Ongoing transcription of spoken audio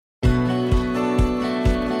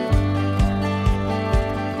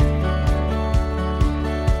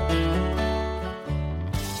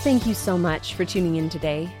Thank you so much for tuning in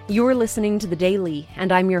today. You're listening to The Daily,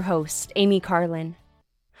 and I'm your host, Amy Carlin.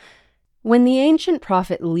 When the ancient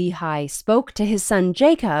prophet Lehi spoke to his son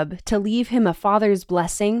Jacob to leave him a father's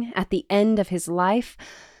blessing at the end of his life,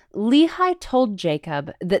 Lehi told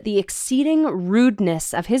Jacob that the exceeding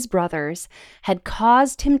rudeness of his brothers had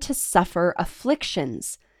caused him to suffer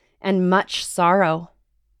afflictions and much sorrow.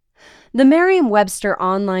 The Merriam-Webster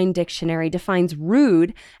Online Dictionary defines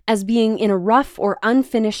rude as being in a rough or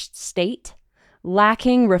unfinished state,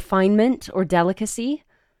 lacking refinement or delicacy,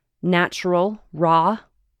 natural, raw,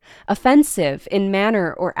 offensive in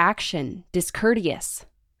manner or action, discourteous,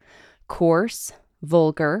 coarse,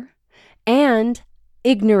 vulgar, and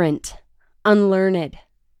ignorant, unlearned.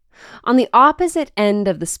 On the opposite end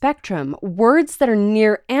of the spectrum, words that are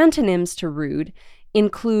near antonyms to rude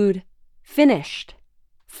include finished,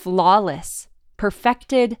 flawless,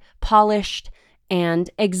 perfected, polished, and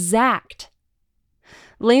exact.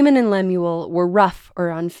 Laman and Lemuel were rough or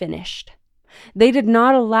unfinished. They did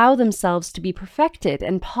not allow themselves to be perfected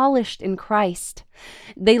and polished in Christ.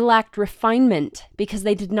 They lacked refinement because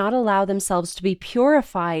they did not allow themselves to be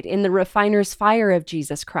purified in the refiner's fire of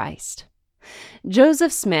Jesus Christ.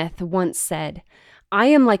 Joseph Smith once said, "I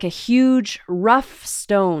am like a huge, rough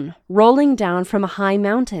stone rolling down from a high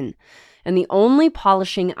mountain, and the only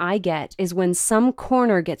polishing I get is when some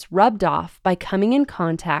corner gets rubbed off by coming in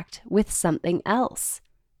contact with something else."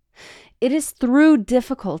 It is through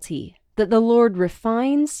difficulty that the Lord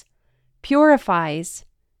refines, purifies,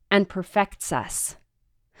 and perfects us.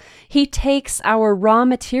 He takes our raw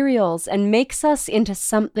materials and makes us into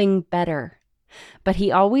something better. But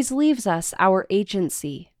He always leaves us our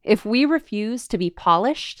agency. If we refuse to be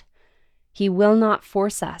polished, He will not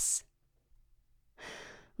force us.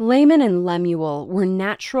 Laman and Lemuel were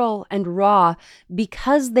natural and raw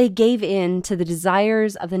because they gave in to the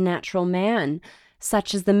desires of the natural man,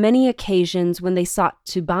 such as the many occasions when they sought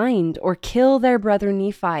to bind or kill their brother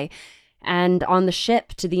Nephi, and on the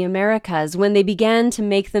ship to the Americas when they began to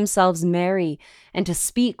make themselves merry and to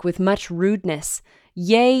speak with much rudeness,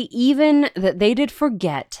 yea, even that they did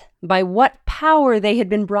forget by what power they had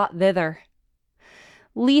been brought thither.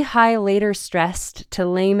 Lehi later stressed to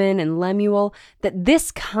Laman and Lemuel that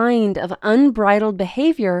this kind of unbridled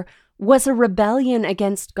behavior was a rebellion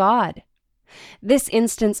against God. This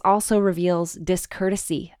instance also reveals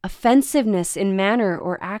discourtesy, offensiveness in manner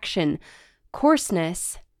or action,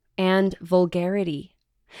 coarseness, and vulgarity.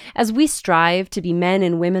 As we strive to be men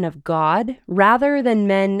and women of God rather than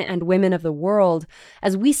men and women of the world,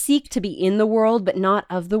 as we seek to be in the world but not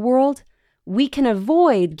of the world, we can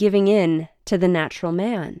avoid giving in to the natural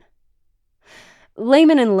man.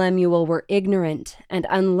 Laman and Lemuel were ignorant and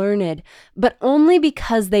unlearned, but only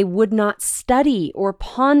because they would not study or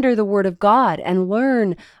ponder the Word of God and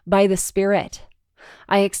learn by the Spirit.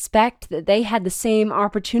 I expect that they had the same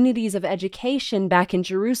opportunities of education back in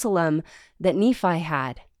Jerusalem that Nephi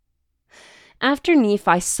had. After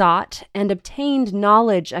Nephi sought and obtained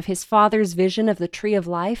knowledge of his father's vision of the tree of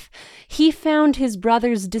life, he found his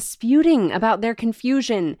brothers disputing about their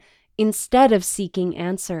confusion instead of seeking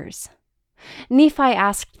answers. Nephi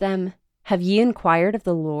asked them, "Have ye inquired of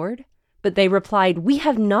the Lord?" But they replied, "We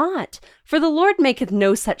have not, for the Lord maketh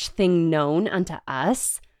no such thing known unto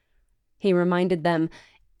us." He reminded them,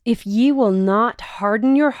 "If ye will not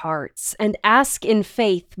harden your hearts and ask in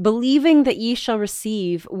faith, believing that ye shall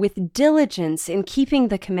receive with diligence in keeping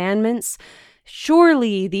the commandments,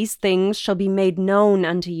 surely these things shall be made known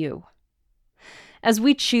unto you." As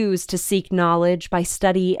we choose to seek knowledge by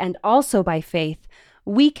study and also by faith,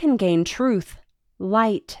 we can gain truth,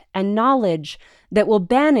 light, and knowledge that will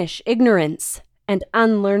banish ignorance and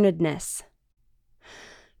unlearnedness.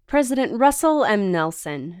 President Russell M.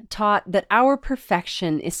 Nelson taught that our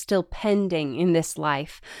perfection is still pending in this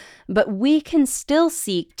life, but we can still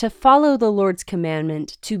seek to follow the Lord's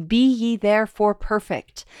commandment to be ye therefore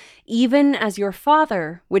perfect, even as your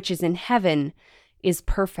Father, which is in heaven, is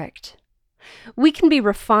perfect. We can be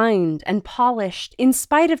refined and polished in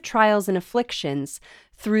spite of trials and afflictions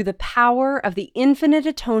through the power of the infinite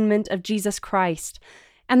atonement of Jesus Christ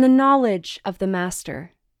and the knowledge of the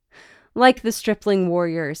Master. Like the stripling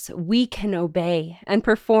warriors, we can obey and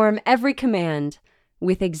perform every command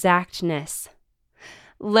with exactness.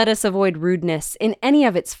 Let us avoid rudeness in any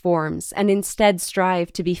of its forms and instead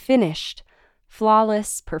strive to be finished,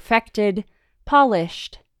 flawless, perfected,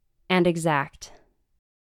 polished, and exact.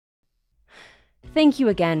 Thank you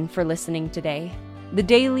again for listening today. The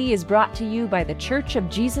Daily is brought to you by the Church of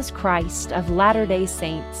Jesus Christ of Latter-day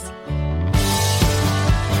Saints.